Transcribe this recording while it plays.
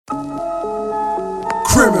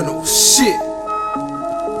Kriminal shit.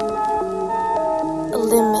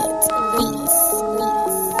 Limit beats.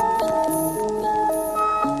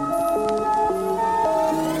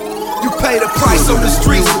 You pay the price on the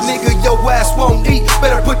streets, nigga, your ass won't eat.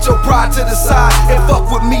 Better put your pride to the side and fuck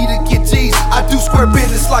with me to get G's. I do square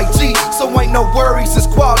business like G, so ain't no worries, it's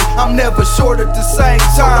quality. I'm never short at the same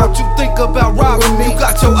time. Don't you think about robbing me, you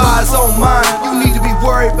got your eyes on mine. You need to be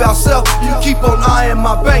worried about self, you keep on eyeing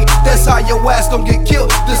my bank. That's how your ass gon' get killed.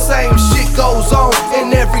 The same shit goes on in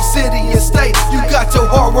every city and state. You got your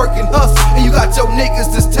hard work and hustle, and you got your niggas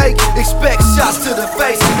that's take. Expect shots to the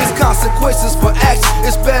face, it's consequences for acts.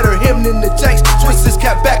 It's better him than the Jakes. Twist his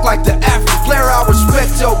cap back like the African Flair. I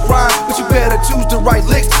respect your grind, but you better choose the right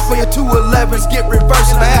licks. For your 211s get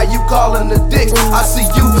reversed, and how you callin' the dicks. I see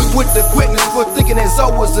you with the quickness for thinking that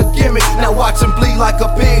Zoe was a gimmick. Now watch him bleed like a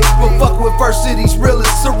pig. But fuck with First City's realest,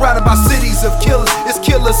 surrounded by cities of killers. It's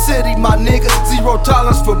Killer City, my nigga. Zero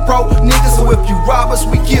tolerance for broke niggas. So if you rob us,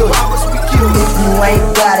 we kill you. If you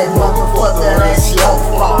ain't got it, motherfucker, that's your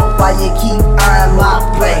fault. Why you keep eyeing my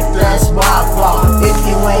plate? That's my fault. If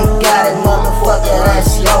you ain't got it, motherfucker,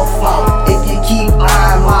 that's your fault. If you keep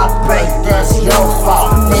eyeing my plate, that's your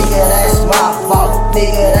fault. Nigga, that's my fault.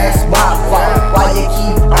 Nigga, that's my fault. Why you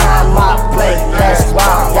keep eyeing my plate? That's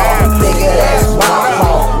my fault. Nigga, that's my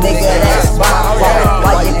fault. Nigga, that's my fault.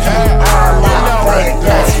 Why you keep eyeing my plate?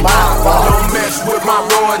 That's my fault. Don't mess with my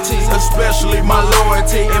royalties, especially my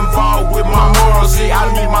loyalty. Involved with my morality, I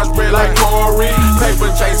need my spread like Corey.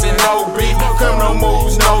 Paper chasing, no beat. Criminal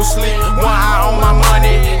moves, no sleep. One eye on my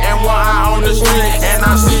money and one eye on the street. And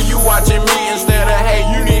I see you watching me instead of hey,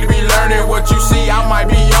 you need to be learning what you see. I might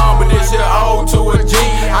be young, but this here old to a G.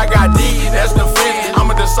 I got D, that's the fence. I'm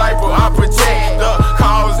a disciple, I protect the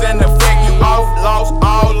cause and effect. You off, lost,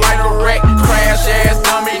 all like a wreck. Crash ass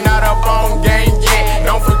dummy, not up on game yet.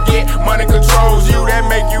 Don't forget, money controls you, that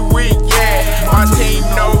make you weak, yeah. My team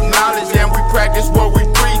know knowledge and we practice what we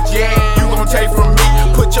preach, yeah. You gon' take from me,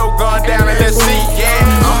 put your gun down and let's see,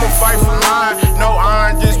 yeah. I'ma fight for mine, no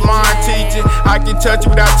iron, just mind teaching. I can touch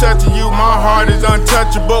you without touching you, my heart is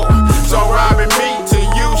untouchable. So robbing me to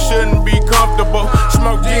you shouldn't be comfortable.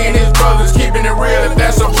 Smoke G and his brothers keeping it real, if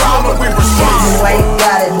that's a problem, we If you responsible. ain't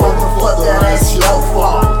got it, motherfucker, that's your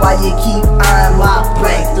fault. Why you keep eyeing my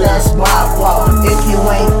plate? That's my fault. If you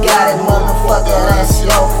ain't got it, motherfucker, that's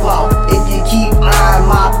your fault. If you keep eyeing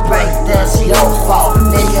my plate, that's your fault.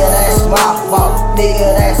 Nigga, that's my fault. Nigga,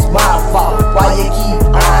 that's my fault. Why you keep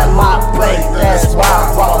eyeing my plate? That's my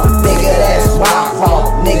fault. Nigga, that's my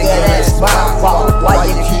fault. Nigga, that's my fault. Why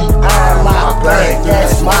you keep eyeing my plate?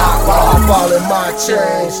 That's my fault. I'm falling my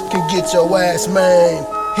chains, can get your ass maimed.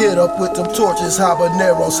 Hit up with them torches,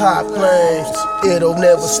 habaneros, hot flames. It'll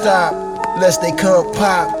never stop, lest they come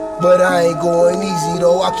pop. But I ain't going easy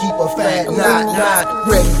though, I keep a fat knot,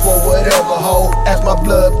 ready for whatever hoe. Ask my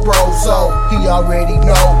blood bro, so he already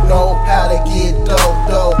know how to get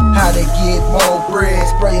dope, how to get more bread.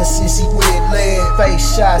 Spray a sissy with lead, face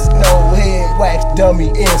shots, no head, wax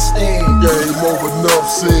dummy instead. Game over, enough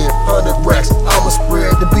said. 100 racks, I'ma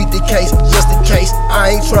spread to beat the case, just in case.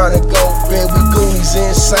 I ain't tryna go bad, we Goonies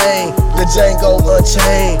insane. The Django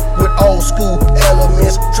Unchained, with old school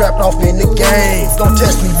elements trapped off in the game. Don't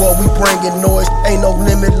test me, boy, we bringin' noise, ain't no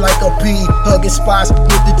limit like a P. Hugging spots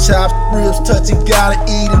with the chops, ribs touching, gotta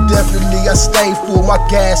eat. And definitely I stay full, my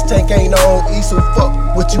gas tank ain't on E. So fuck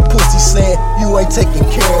what you pussy saying, you ain't taking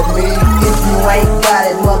care of me. If you ain't got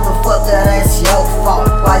it, motherfucker, that's your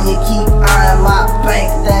fault. Why you keep eyeing my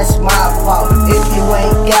bank? That's my fault. If you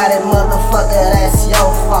ain't got it, motherfucker, that's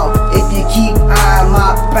your fault. If you keep eyeing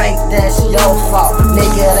my bank, that's your fault.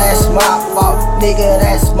 Nigga, that's my fault. Nigga,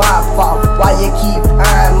 that's my fault. Why you keep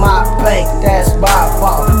eyeing my bank? That's my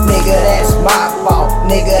fault. Nigga, that's my fault.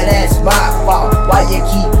 Nigga, that's my fault. Why you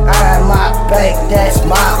keep eyeing my bank? That's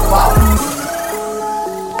my fault.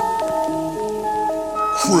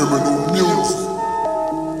 Kriminal music.